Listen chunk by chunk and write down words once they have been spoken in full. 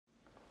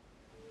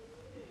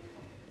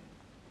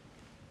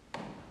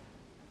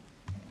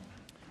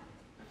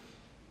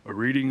A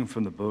reading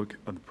from the book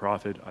of the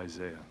prophet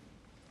Isaiah.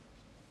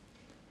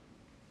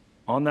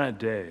 On that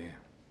day,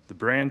 the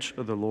branch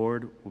of the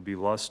Lord will be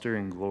luster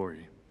and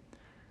glory,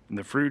 and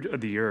the fruit of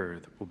the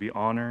earth will be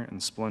honor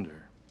and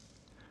splendor.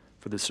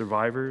 For the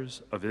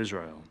survivors of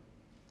Israel,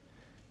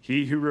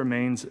 he who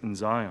remains in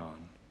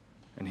Zion,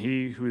 and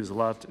he who is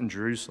left in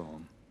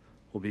Jerusalem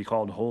will be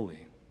called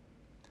holy.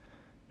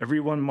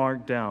 Everyone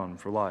marked down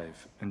for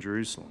life in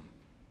Jerusalem.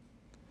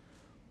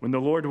 When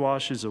the Lord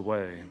washes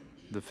away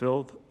the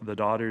filth of the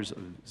daughters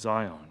of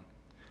Zion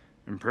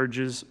and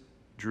purges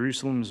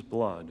Jerusalem's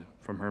blood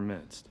from her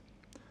midst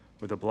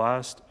with a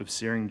blast of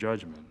searing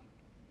judgment,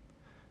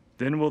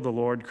 then will the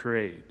Lord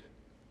create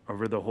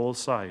over the whole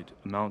site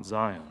of Mount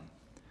Zion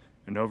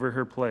and over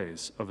her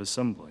place of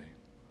assembly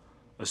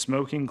a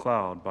smoking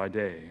cloud by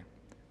day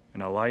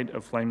and a light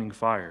of flaming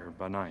fire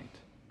by night.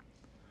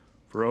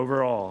 For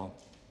over all,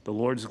 the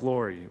Lord's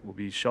glory will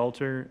be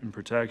shelter and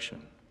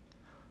protection,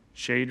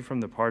 shade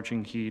from the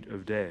parching heat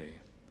of day,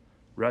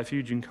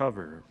 refuge and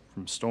cover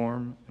from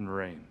storm and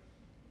rain.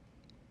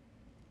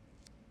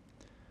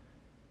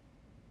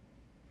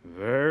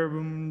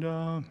 Verbum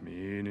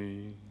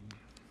Domini.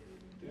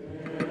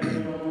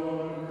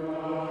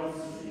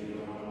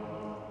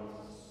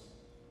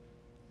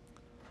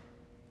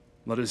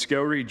 Let us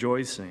go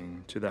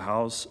rejoicing to the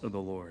house of the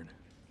Lord.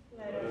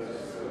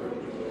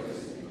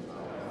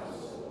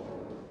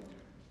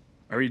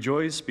 I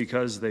rejoice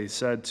because they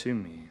said to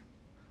me,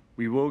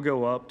 "We will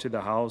go up to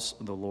the house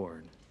of the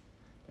Lord."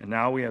 And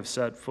now we have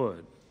set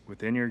foot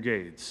within your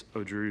gates,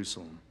 O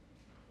Jerusalem.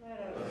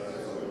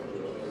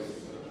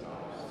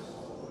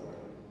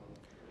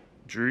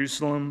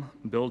 Jerusalem,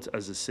 built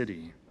as a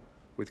city,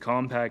 with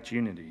compact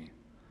unity.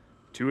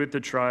 To it the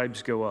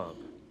tribes go up,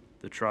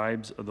 the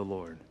tribes of the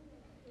Lord.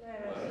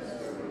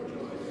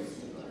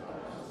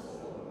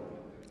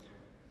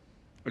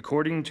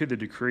 According to the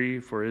decree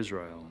for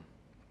Israel,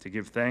 to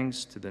give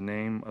thanks to the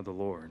name of the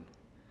Lord.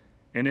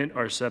 In it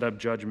are set up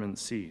judgment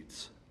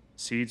seats,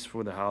 seats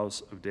for the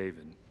house of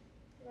David.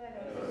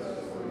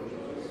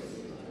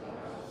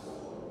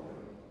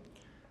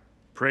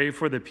 Pray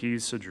for the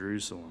peace of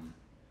Jerusalem.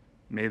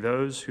 May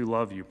those who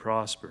love you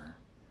prosper.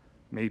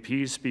 May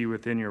peace be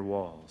within your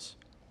walls,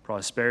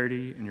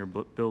 prosperity in your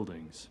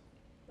buildings.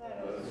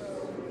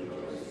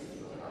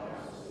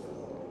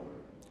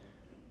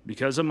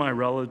 Because of my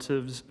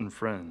relatives and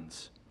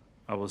friends,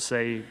 I will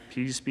say,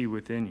 peace be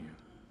within you.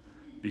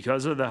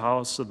 Because of the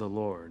house of the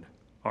Lord,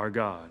 our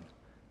God,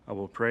 I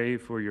will pray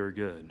for your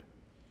good.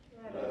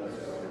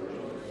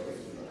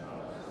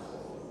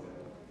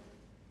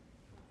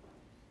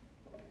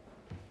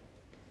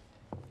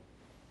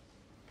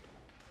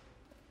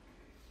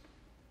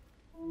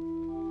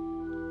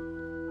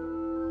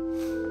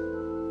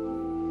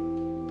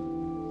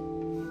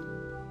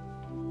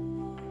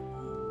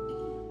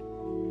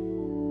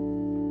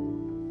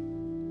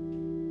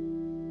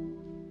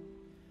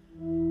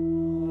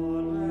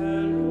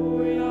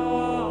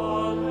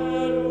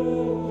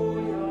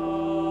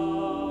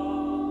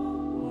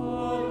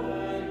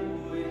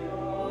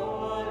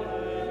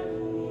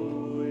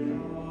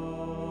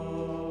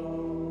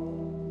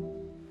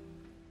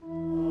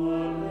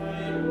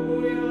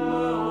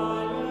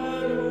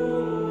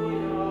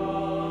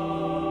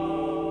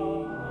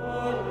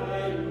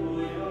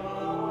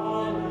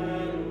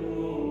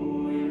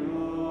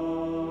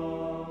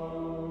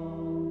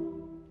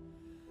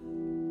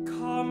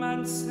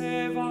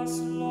 Save us,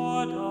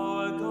 Lord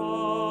our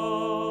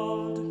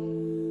God.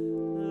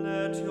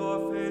 Let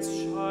your face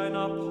shine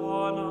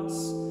upon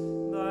us,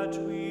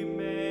 that we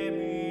may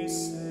be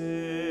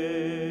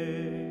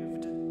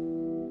saved.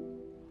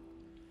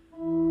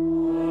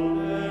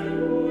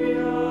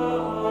 Alleluia,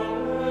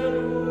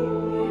 alleluia,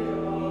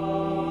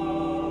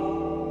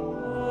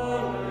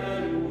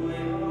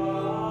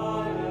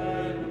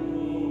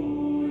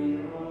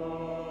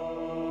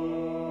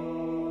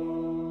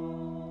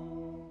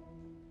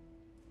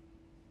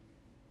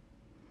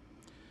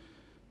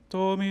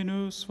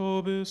 Dominus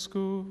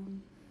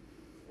vobiscum.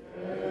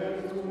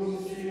 et cum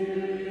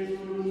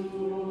spiritu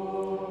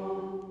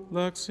tuo.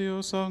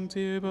 Lectio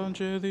Sancti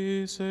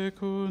Evangelii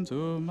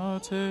secundum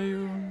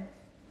Matteum.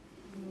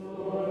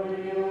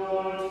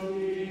 Gloria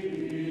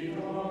tibi,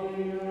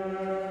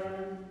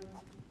 Domine.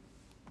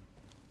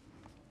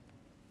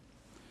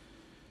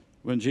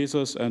 When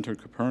Jesus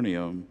entered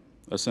Capernaum,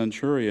 a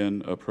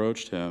centurion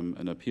approached him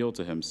and appealed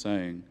to him,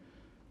 saying,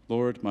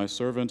 "Lord, my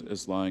servant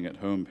is lying at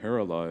home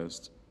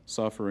paralyzed,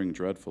 suffering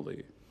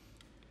dreadfully."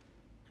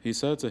 He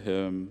said to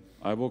him,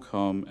 "I will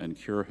come and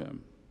cure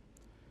him."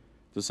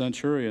 The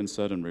centurion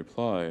said in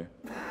reply,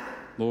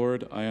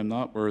 "Lord, I am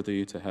not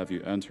worthy to have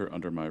you enter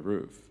under my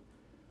roof,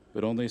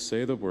 but only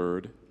say the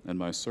word, and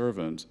my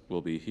servant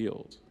will be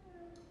healed.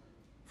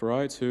 For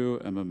I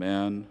too am a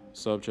man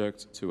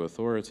subject to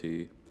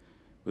authority,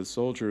 with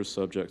soldiers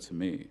subject to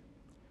me.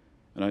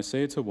 And I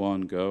say to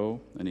one,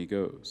 'Go,' and he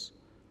goes,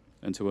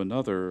 and to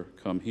another,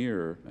 'Come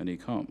here,' and he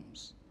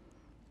comes,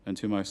 and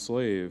to my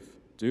slave,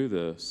 'Do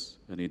this,'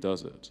 and he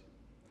does it."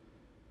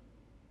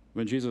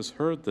 When Jesus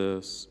heard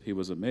this, he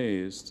was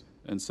amazed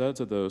and said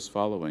to those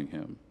following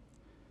him,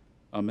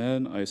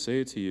 Amen, I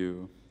say to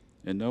you,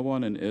 in no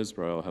one in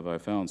Israel have I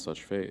found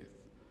such faith.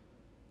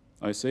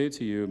 I say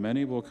to you,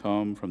 many will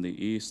come from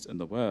the east and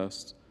the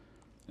west,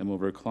 and will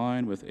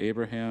recline with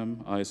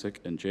Abraham,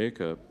 Isaac, and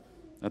Jacob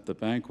at the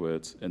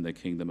banquet in the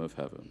kingdom of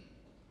heaven.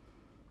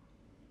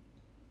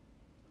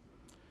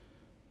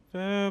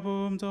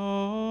 Verbum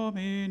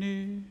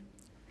Domini.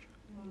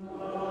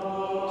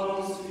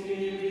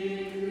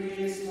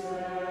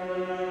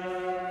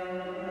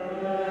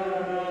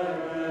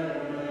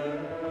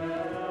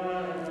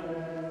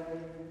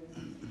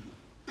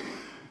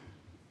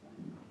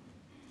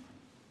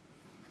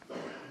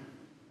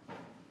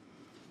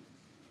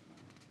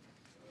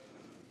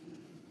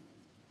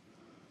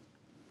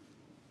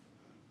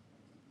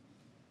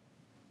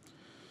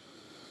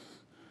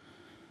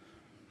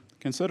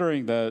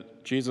 Considering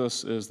that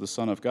Jesus is the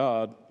Son of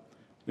God,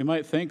 we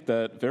might think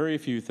that very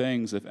few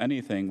things, if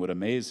anything, would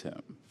amaze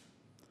him.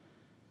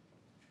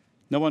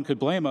 No one could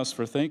blame us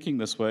for thinking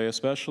this way,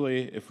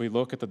 especially if we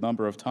look at the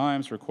number of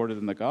times recorded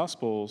in the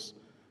Gospels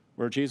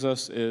where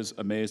Jesus is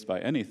amazed by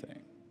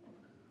anything.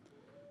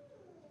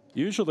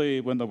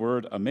 Usually, when the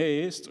word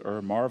amazed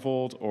or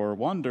marveled or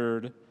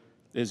wondered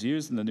is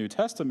used in the New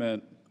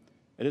Testament,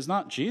 it is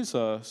not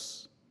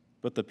Jesus,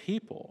 but the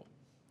people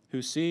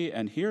who see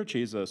and hear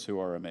Jesus who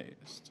are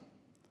amazed.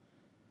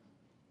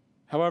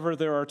 However,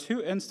 there are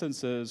two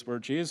instances where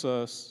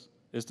Jesus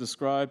is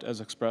described as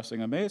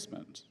expressing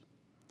amazement,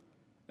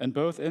 and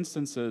both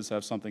instances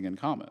have something in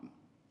common.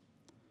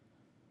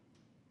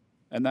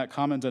 And that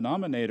common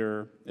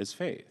denominator is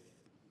faith.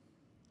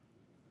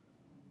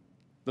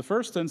 The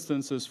first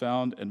instance is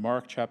found in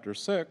Mark chapter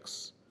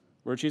 6,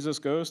 where Jesus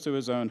goes to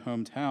his own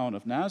hometown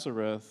of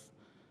Nazareth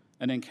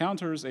and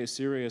encounters a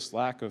serious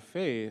lack of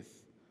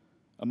faith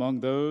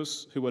among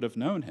those who would have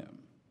known him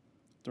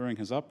during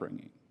his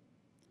upbringing.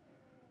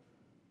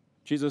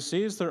 Jesus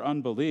sees their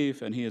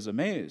unbelief and he is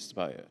amazed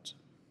by it.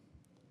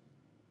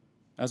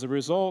 As a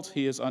result,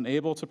 he is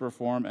unable to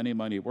perform any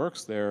mighty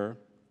works there,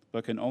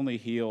 but can only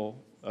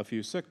heal a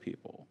few sick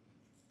people.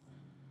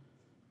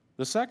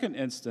 The second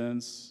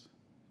instance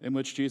in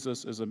which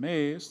Jesus is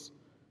amazed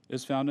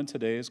is found in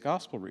today's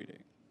gospel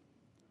reading,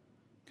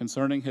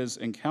 concerning his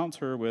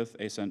encounter with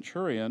a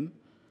centurion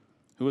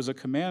who was a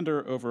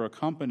commander over a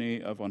company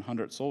of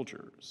 100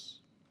 soldiers.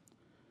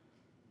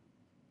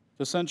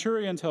 The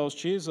centurion tells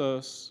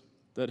Jesus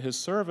that his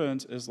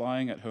servant is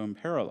lying at home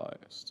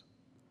paralyzed.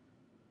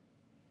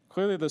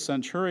 Clearly, the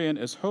centurion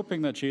is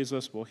hoping that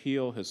Jesus will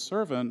heal his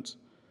servant,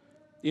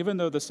 even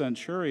though the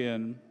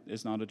centurion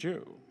is not a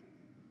Jew.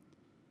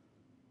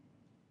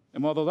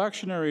 And while the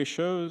lectionary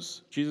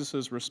shows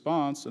Jesus'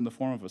 response in the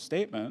form of a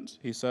statement,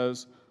 he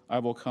says, I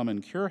will come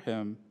and cure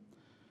him,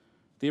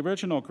 the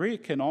original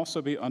Greek can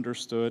also be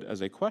understood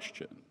as a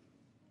question.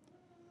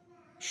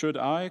 Should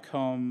I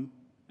come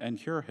and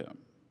cure him?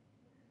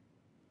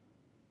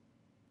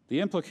 The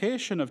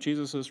implication of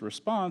Jesus'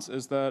 response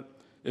is that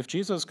if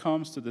Jesus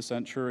comes to the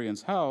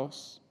centurion's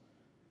house,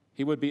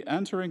 he would be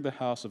entering the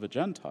house of a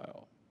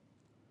Gentile,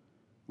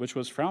 which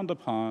was frowned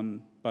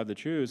upon by the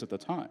Jews at the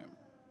time.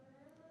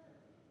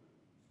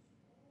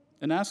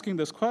 In asking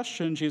this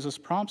question, Jesus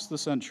prompts the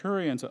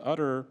centurion to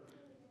utter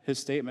his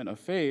statement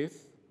of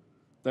faith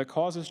that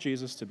causes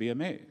Jesus to be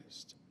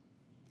amazed.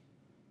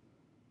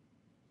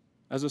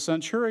 As a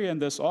centurion,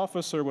 this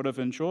officer would have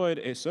enjoyed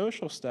a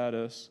social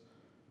status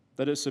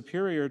that is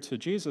superior to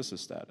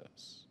Jesus'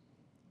 status.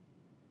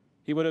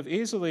 He could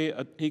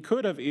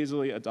have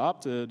easily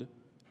adopted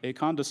a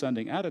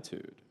condescending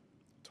attitude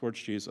towards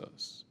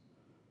Jesus,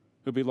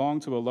 who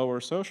belonged to a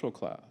lower social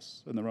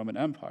class in the Roman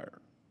Empire.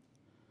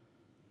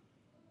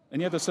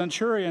 And yet the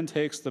centurion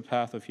takes the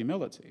path of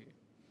humility.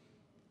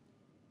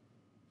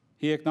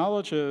 He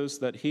acknowledges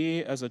that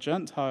he, as a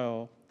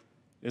Gentile,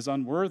 is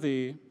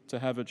unworthy to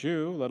have a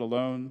Jew, let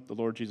alone the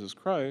Lord Jesus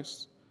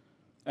Christ,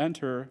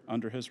 enter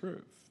under his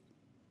roof.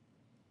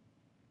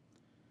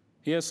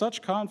 He has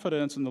such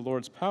confidence in the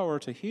Lord's power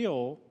to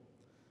heal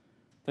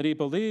that he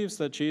believes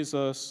that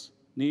Jesus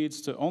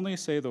needs to only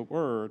say the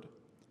word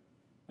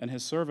and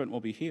his servant will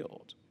be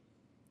healed.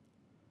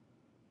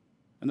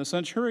 And the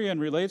centurion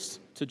relates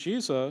to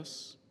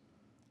Jesus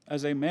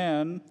as a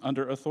man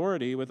under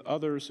authority with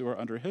others who are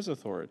under his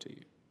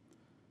authority.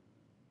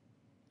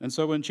 And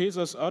so when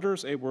Jesus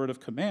utters a word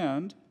of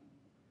command,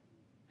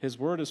 his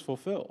word is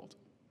fulfilled,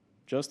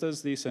 just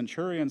as the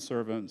centurion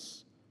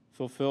servants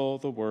fulfill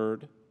the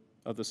word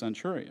of the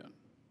centurion.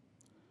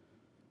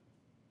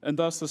 And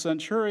thus the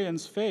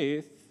centurion's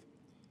faith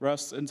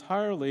rests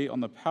entirely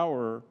on the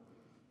power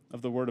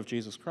of the word of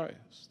Jesus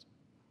Christ.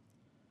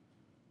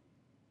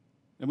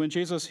 And when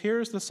Jesus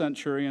hears the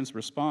centurion's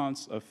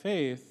response of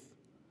faith,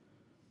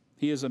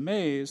 he is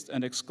amazed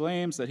and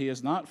exclaims that he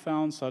has not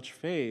found such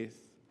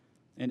faith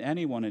in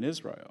anyone in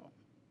Israel.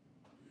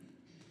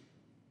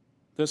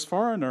 This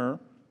foreigner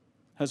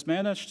has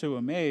managed to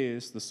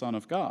amaze the Son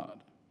of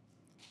God,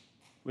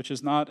 which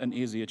is not an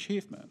easy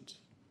achievement.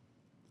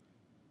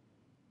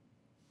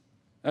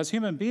 As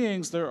human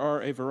beings, there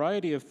are a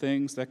variety of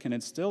things that can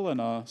instill in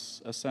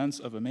us a sense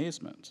of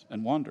amazement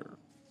and wonder.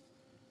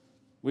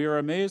 We are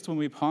amazed when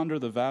we ponder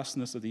the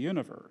vastness of the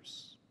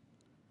universe,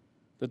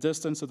 the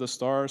distance of the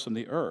stars from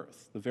the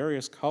earth, the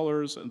various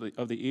colors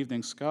of the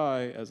evening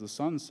sky as the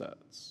sun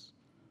sets,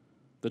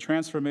 the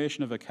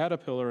transformation of a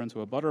caterpillar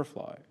into a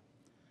butterfly,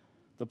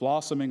 the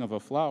blossoming of a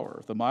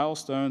flower, the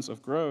milestones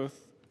of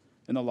growth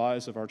in the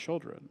lives of our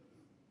children,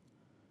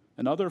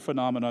 and other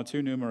phenomena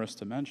too numerous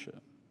to mention.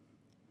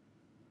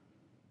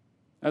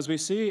 As we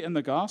see in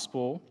the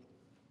gospel,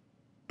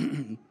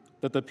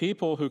 that the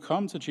people who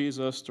come to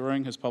Jesus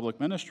during his public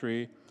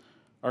ministry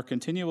are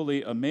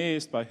continually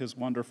amazed by his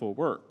wonderful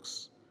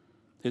works,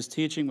 his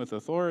teaching with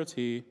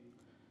authority,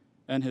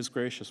 and his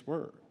gracious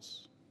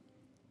words.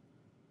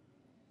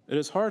 It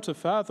is hard to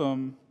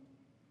fathom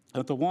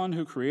that the one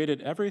who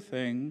created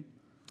everything,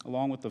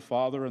 along with the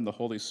Father and the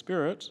Holy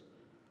Spirit,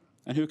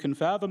 and who can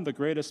fathom the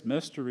greatest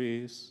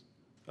mysteries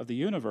of the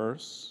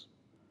universe,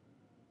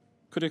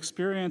 could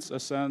experience a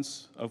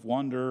sense of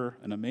wonder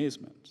and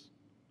amazement.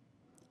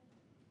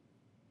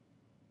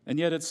 And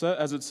yet,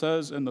 as it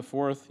says in the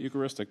fourth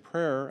Eucharistic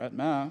prayer at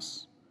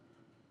Mass,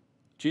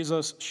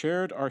 Jesus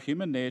shared our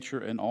human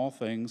nature in all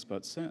things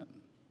but sin.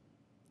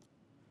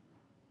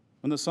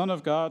 When the Son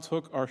of God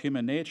took our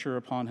human nature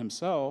upon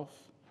himself,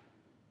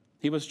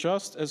 he was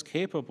just as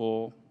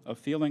capable of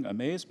feeling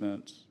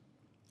amazement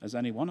as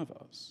any one of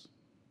us.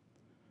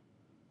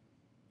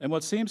 And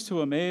what seems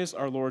to amaze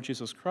our Lord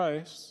Jesus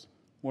Christ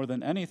more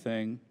than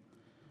anything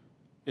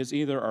is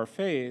either our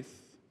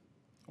faith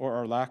or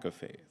our lack of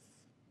faith.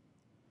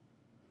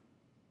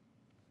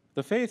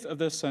 The faith of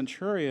this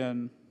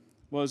centurion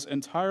was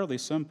entirely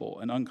simple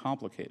and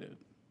uncomplicated.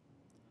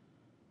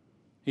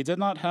 He did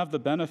not have the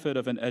benefit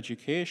of an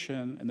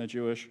education in the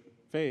Jewish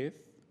faith,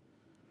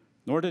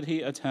 nor did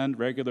he attend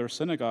regular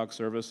synagogue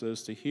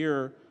services to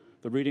hear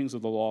the readings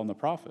of the law and the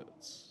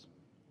prophets.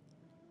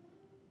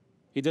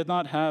 He did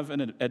not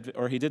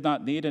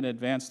need an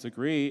advanced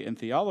degree in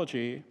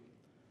theology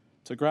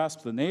to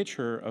grasp the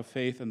nature of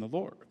faith in the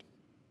Lord.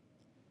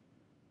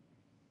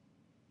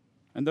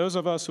 And those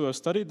of us who have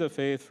studied the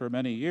faith for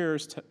many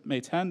years may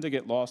tend to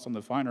get lost on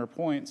the finer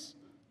points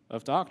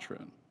of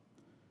doctrine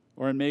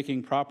or in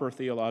making proper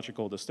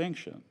theological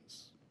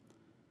distinctions.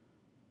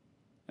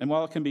 And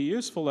while it can be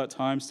useful at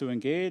times to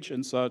engage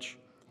in such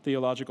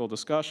theological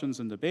discussions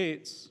and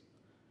debates,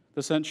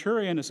 the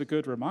centurion is a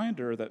good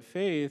reminder that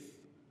faith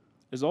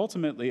is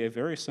ultimately a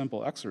very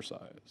simple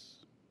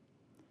exercise.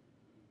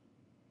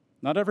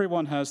 Not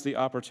everyone has the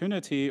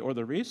opportunity or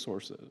the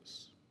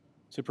resources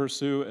to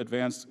pursue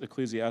advanced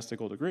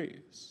ecclesiastical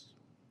degrees.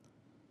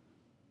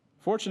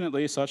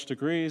 Fortunately, such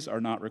degrees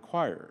are not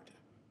required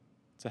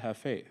to have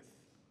faith.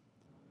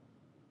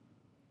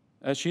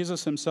 As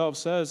Jesus himself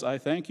says, "I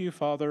thank you,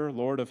 Father,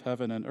 Lord of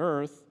heaven and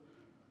earth,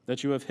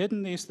 that you have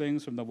hidden these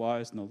things from the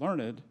wise and the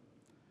learned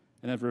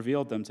and have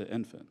revealed them to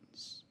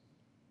infants."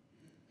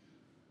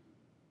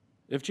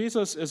 If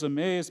Jesus is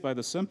amazed by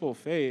the simple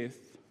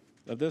faith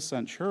of this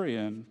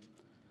centurion,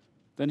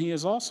 then he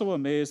is also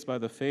amazed by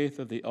the faith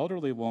of the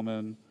elderly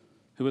woman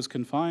who is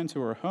confined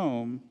to her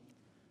home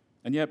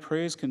and yet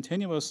prays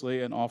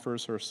continuously and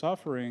offers her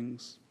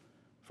sufferings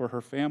for her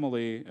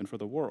family and for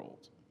the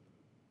world.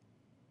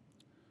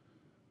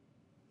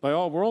 By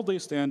all worldly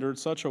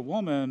standards, such a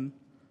woman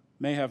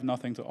may have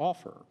nothing to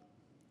offer.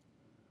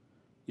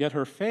 Yet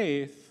her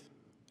faith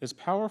is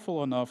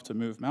powerful enough to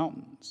move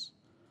mountains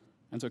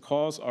and to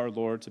cause our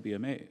Lord to be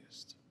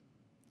amazed.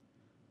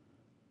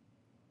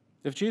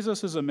 If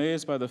Jesus is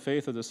amazed by the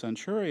faith of the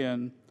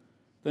centurion,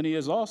 then he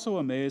is also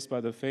amazed by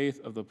the faith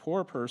of the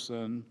poor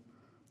person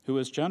who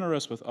is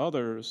generous with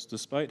others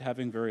despite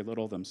having very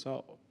little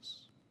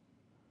themselves.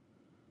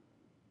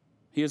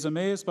 He is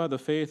amazed by the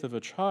faith of a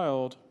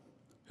child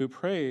who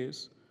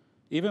prays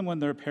even when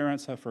their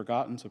parents have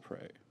forgotten to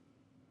pray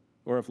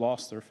or have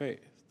lost their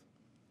faith.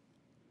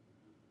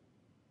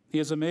 He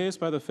is amazed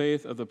by the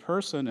faith of the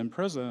person in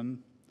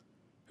prison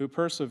who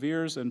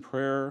perseveres in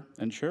prayer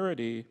and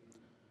charity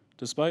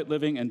despite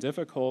living in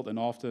difficult and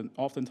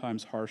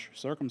oftentimes harsh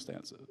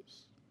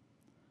circumstances.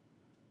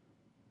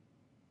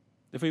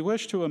 If we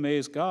wish to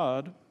amaze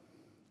God,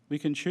 we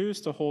can choose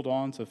to hold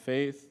on to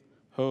faith,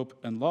 hope,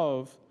 and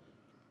love,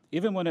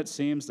 even when it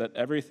seems that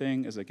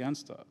everything is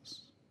against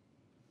us.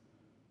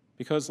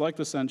 Because like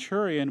the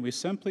centurion, we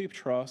simply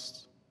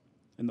trust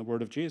in the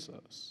word of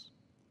Jesus.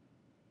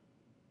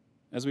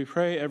 As we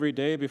pray every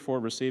day before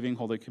receiving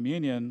Holy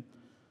Communion,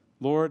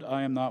 "Lord,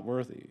 I am not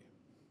worthy.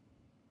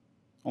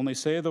 Only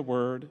say the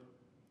word,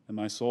 and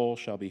my soul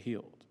shall be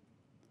healed."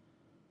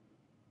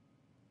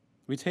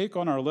 We take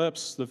on our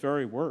lips the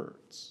very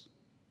words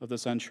of the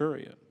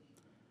centurion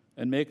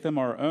and make them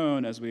our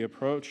own as we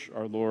approach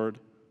our Lord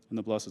in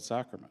the Blessed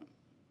Sacrament.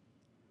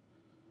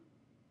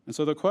 And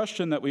so the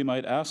question that we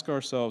might ask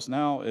ourselves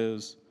now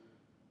is,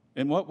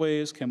 in what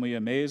ways can we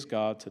amaze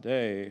God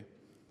today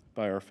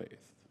by our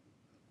faith?